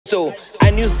so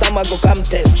I knew someone go come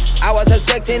test. I was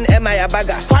expecting Emma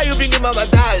Baga. Why you bringing Mama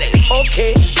Dollarz?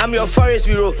 Okay, I'm your forest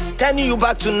hero, turning you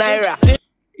back to Naira.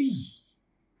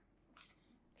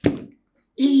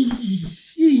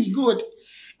 Good.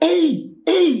 Hey,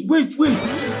 wait.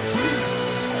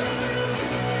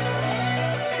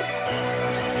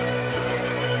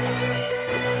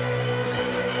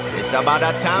 It's about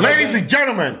that time. Ladies and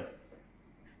gentlemen,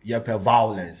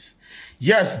 Vawulence.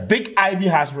 Yes, Big Ivy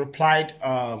has replied,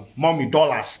 Mommy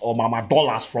Dollarz or Mama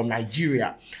Dollarz from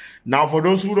Nigeria. Now, for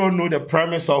those who don't know the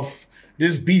premise of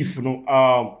this beef,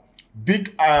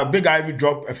 Big Ivy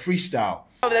dropped a freestyle.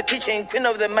 Of the kitchen, queen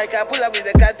of the mic, I pull up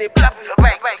with the car, they pull up with the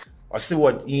bike. I see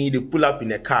what they pull up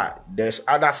in a car. There's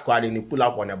other squad and they pull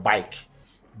up on a bike.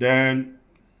 Then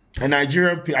a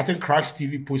Nigerian, I think Cracks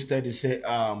TV posted, they say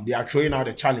they are throwing out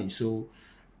a challenge. So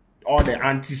all the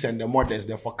aunties and the mothers,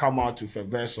 therefore come out with a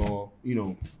verse or,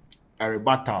 a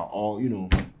rebuttal or,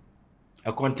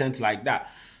 a content like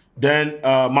that. Then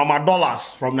Mama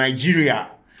Dollarz from Nigeria,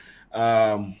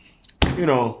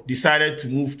 decided to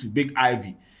move to Big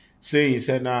Ivy. Saying, he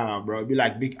said, nah, bro, it'd be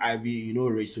like Big Ivy,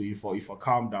 rich, so if I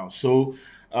calm down. So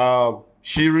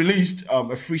she released a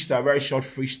freestyle, very short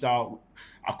freestyle,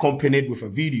 accompanied with a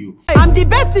video. I'm the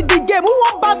best in the game. Who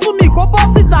want battle me? Go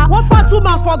boss it. 1 for 2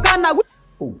 man for Ghana.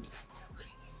 Oh.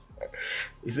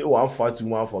 He said 1 for 2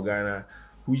 man for Ghana.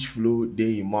 Which flow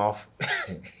they in mouth.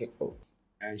 Oh.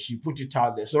 And she put it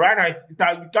out there. So right now, it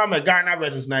has become a Ghana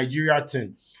versus Nigeria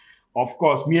thing. Of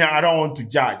course, me, I don't want to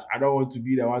judge. I don't want to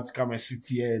be the one to come and sit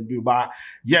here and do. But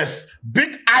yes,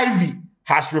 Big Ivy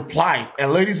has replied.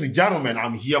 And ladies and gentlemen,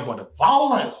 I'm here for the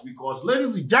violence. Because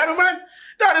ladies and gentlemen,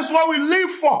 that is what we live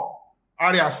for.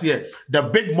 Arias here. The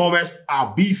big moments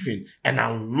are beefing. And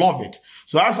I love it.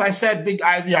 So as I said, Big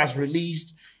Ivy has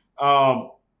released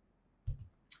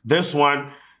this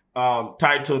one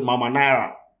titled Mama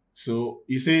Naira. So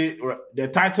you see, the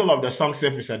title of the song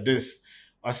says this.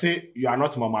 I say, you are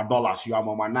not Mama Dollarz, you are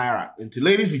Mama Naira. And to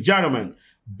ladies and gentlemen,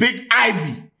 Big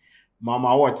Ivy,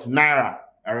 Mama what? Naira.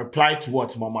 I reply to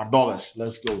what? Mama Dollarz.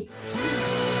 Let's go.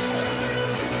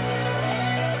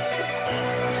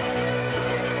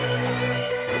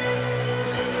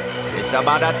 It's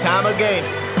about that time again.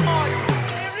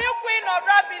 The real queen of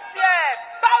rap is here.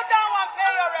 Bow down and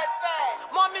pay your respect.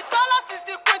 Mommy Dollarz is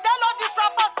the queen. Tell all these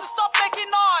rappers to stop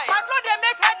making noise. My flow, they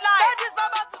make headlines. Tell these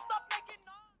babas to stop making noise.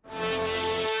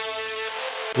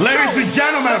 Ladies and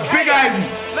gentlemen, Big Ivy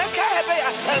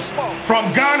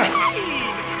from Ghana.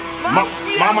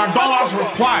 Mama Dollarz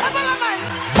reply.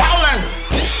 Vawulence.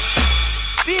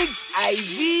 Big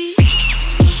Ivy.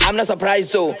 I'm not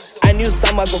surprised though. I knew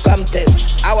someone go come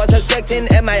test. I was expecting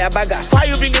Emma Baga. Why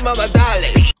you bringing Mama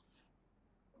Dollarz?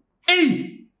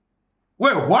 Hey.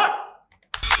 Wait, what?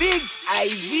 Big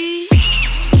Ivy.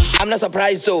 I'm not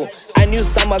surprised though. I knew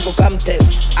someone go come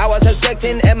test. I was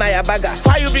expecting Emma Baga.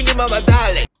 Why you bringing Mama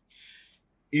Dollarz?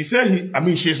 He said,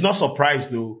 she's not surprised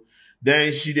though.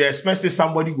 Then she expected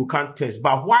somebody who can't test.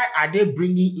 But why are they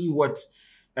bringing in what?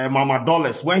 Mama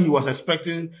Dollarz when he was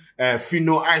expecting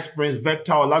Fino, Ice Prince,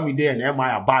 Vector, Olamide, and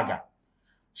Emma Baga.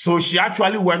 So she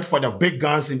actually went for the big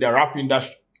guns in the rap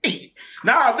industry.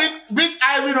 Now, Big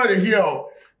Ivy not the hero.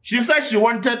 She said she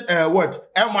wanted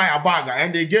Emma Baga,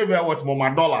 and they gave her what?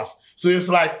 Mama Dollarz. So it's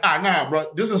like, nah,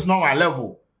 bro, this is not my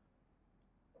level.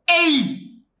 Hey,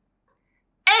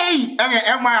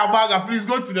 Emma Baga, please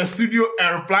go to the studio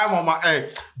and reply, Mama,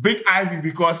 Big Ivy,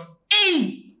 because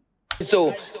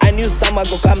So I knew someone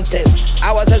go come test.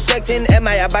 I was expecting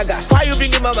Emma Baga. Why you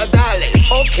bringing Mama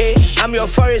Dollarz? Okay, I'm your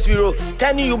forest hero,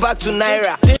 turning you back to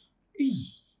Naira.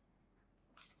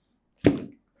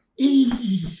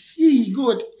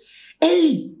 Good.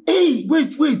 Hey,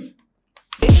 wait.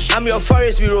 I'm your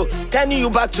forest hero, turning you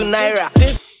back to Naira.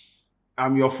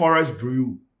 I'm your forest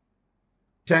brew,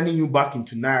 turning you back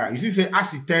into Naira. You see, say,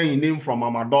 as he turn your name from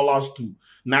Mama Dollarz to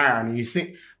Naira, and you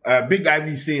see, Big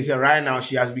Ivy saying, right now,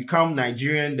 she has become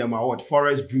Nigerian,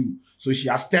 forest brew. So she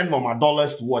has turned Mama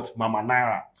Dollarz to what? Mama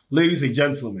Naira. Ladies and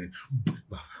gentlemen,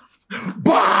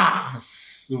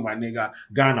 boss! So my nigga,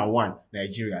 Ghana 1,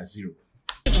 Nigeria 0.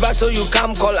 This battle you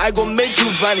come call, I go make you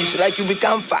vanish like you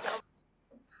become fat.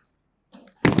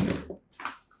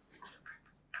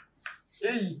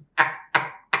 Hey!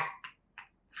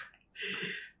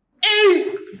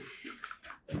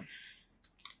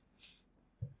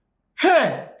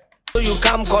 So you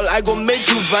come call, I go make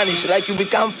you vanish like you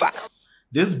become fat.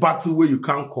 This battle where you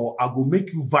can't call, I go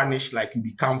make you vanish like you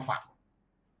become fat.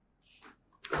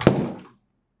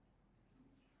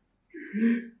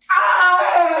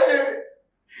 Aye!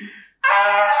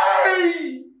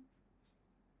 Aye!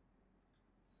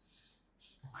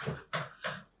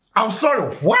 I'm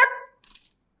sorry, what?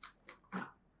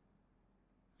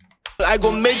 I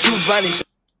go make you vanish.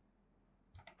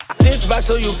 This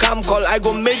battle you can't call, I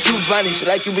go make you vanish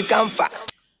like you become fat.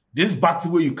 This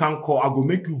battle where you can't call, I go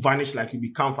make you vanish like you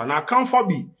become fat. Now, camphor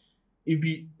it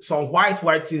be some white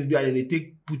things be and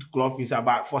they put cloth inside,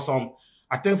 but for some,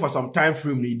 I think for some time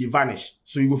frame, they vanish.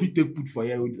 So you go fit take put for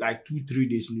here like 2-3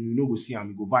 days, you know go see them,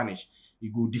 you go vanish.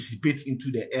 You go dissipate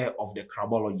into the air of the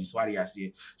crabologist, what I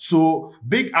say. So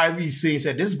Big Ivy is saying,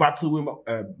 said this battle with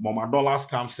Mama Dollarz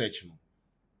come search me.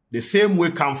 The same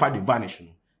way camphor they vanish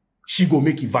me. She go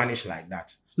make it vanish like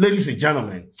that. Ladies and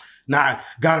gentlemen, now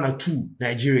Ghana 2,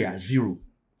 Nigeria 0.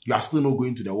 You are still not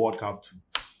going to the World Cup 2.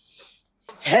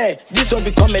 Hey, this will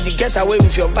be comedy. Get away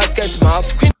with your basket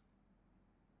mouth.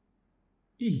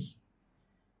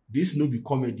 This no be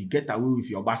comedy. Get away with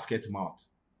your basket mouth.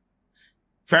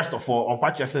 First of all, on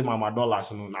what you say, Mama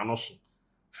Dollarz, no, also.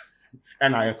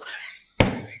 And I.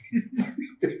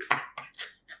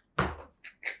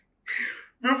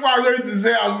 People are going to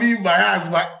say I'm being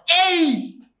biased, but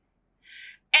hey!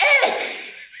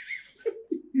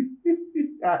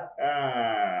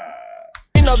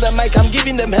 Of the mic, I'm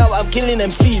giving them hell, I'm killing them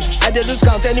fees. I dey lose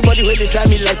count anybody where they try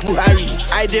me like Buhari.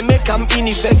 I dey make them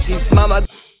ineffective, mama.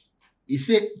 He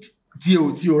said,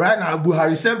 Tio, right now,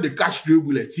 Buhari serve the cash through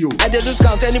bullet, Tio. I dey lose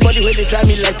count anybody where they try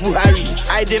me like Buhari.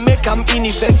 I dey make them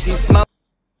ineffective, mama.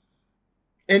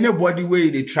 Anybody where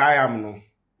they try him, no,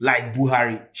 like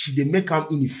Buhari, she dey make them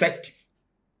ineffective.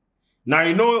 Now,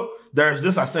 you know, there's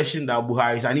this assertion that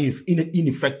Buhari is an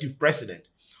ineffective president.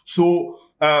 So,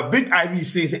 Big Ivy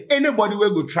says, anybody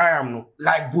will go try him, no,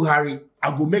 like Buhari,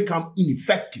 I go make him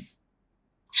ineffective.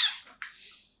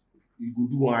 You go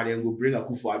do one and then go bring a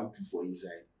Kwadwo for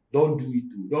inside. Don't do it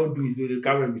too. Don't do it. They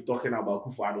can't even be talking about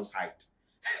Kwadwo's height.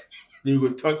 They go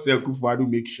talk to Kwadwo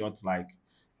make shots like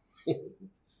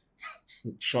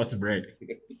short bread.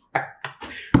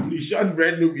 The short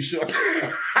bread no be short.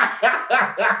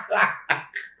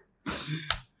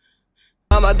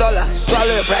 Mama Dollar,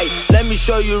 swallow your pride. Let me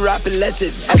show you rap and let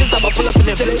it. Every time I pull up in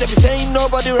the place, they be saying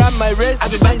nobody ran my race. I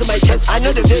be banging my chest, I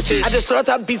know the faces. I just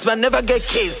slaughter beats, but never get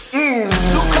kissed. Look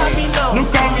at me now.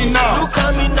 Look at me now. Look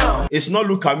at me now. It's not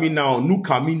look at me now.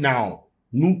 Look at me now.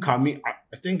 Look at me.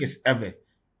 I think it's ever.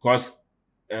 Because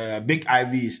Big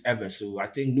Ivy is ever. So I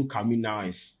think look at me now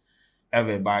is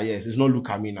ever. But yes, it's not look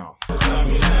at me now. You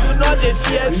know the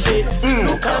fear face.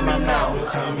 Look at me now.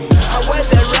 I wear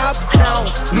the rap crown.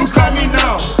 Look at me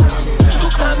now.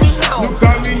 Look at me now. Look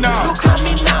at me now. Look at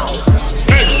me now.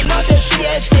 Hey. You know the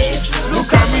fear face.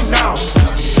 Look at me now.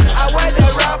 I wear the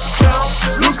rap crown.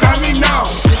 Look at me now.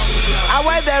 I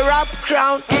wear the rap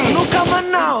crown. Look at me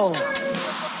now.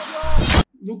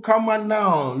 Look at me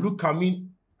now. Look at me.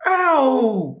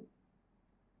 Ow.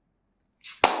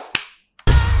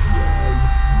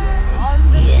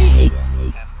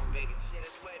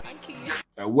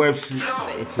 Website.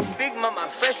 Okay. Big mama,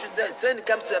 fresh with that. When it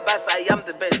comes to the bass, I am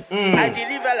the best. I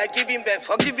deliver like giving birth.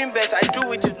 For giving birth, I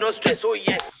do it with no stress. Oh,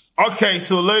 yes. Okay,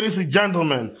 so ladies and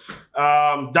gentlemen,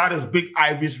 that is Big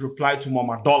Ivy's reply to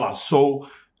Mama Dollarz. So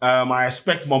I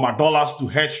expect Mama Dollarz to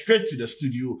head straight to the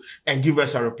studio and give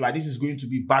us a reply. This is going to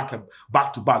be back to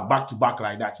back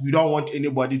like that. We don't want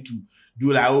anybody to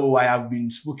do like, oh, I have been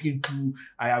spoken to.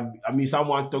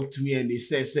 Someone talked to me and they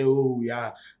said, oh, we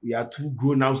are too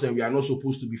grown-ups and we are not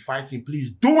supposed to be fighting. Please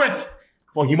do it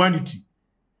for humanity.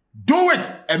 Do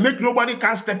it and make nobody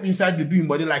can step inside the doing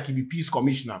body like he be peace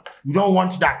commissioner. We don't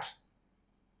want that.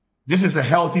 This is a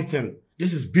healthy thing.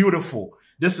 This is beautiful.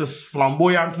 This is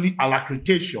flamboyantly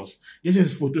alacritatious. This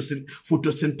is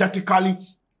photosynthetically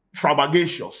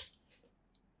frabagacious.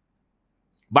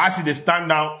 But as they stand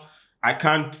down, I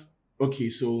can't. Okay,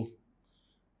 so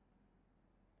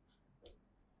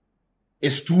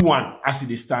it's 2-1 as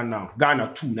they stand now.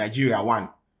 Ghana 2, Nigeria 1.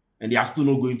 And they are still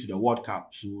not going to the World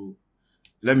Cup. So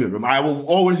let me remind. I will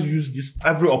always use this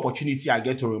every opportunity I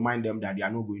get to remind them that they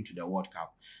are not going to the World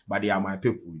Cup. But they are my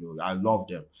people, you know. I love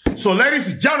them. So, ladies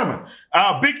and gentlemen,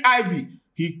 Big Ivy,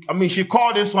 she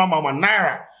called this one Mama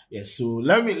Naira. Yes, so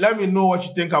let me know what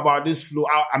you think about this flow.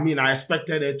 I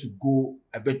expected it to go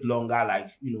a bit longer,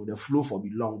 like, you know, the flow for be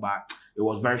long, but it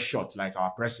was very short, like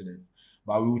our president.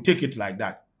 But we will take it like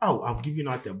that. Oh, I've given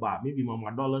out a bar. Maybe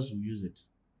Mama Dollarz will use it.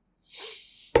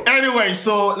 Anyway,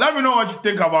 so let me know what you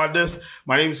think about this.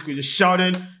 My name is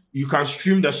Sheldon. You can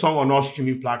stream the song on all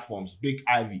streaming platforms. Big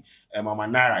Ivy and Mama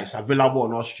Naira is available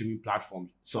on all streaming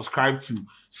platforms. Subscribe to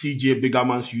CJ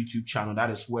Biggerman's YouTube channel.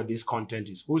 That is where this content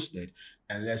is hosted.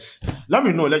 And let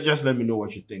me know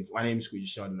what you think. My name is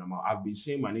Sheldon. I've been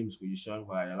saying my name is Sheldon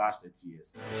for like the last 30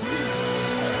 years.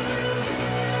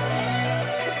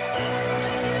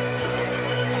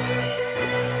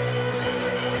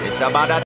 It's about that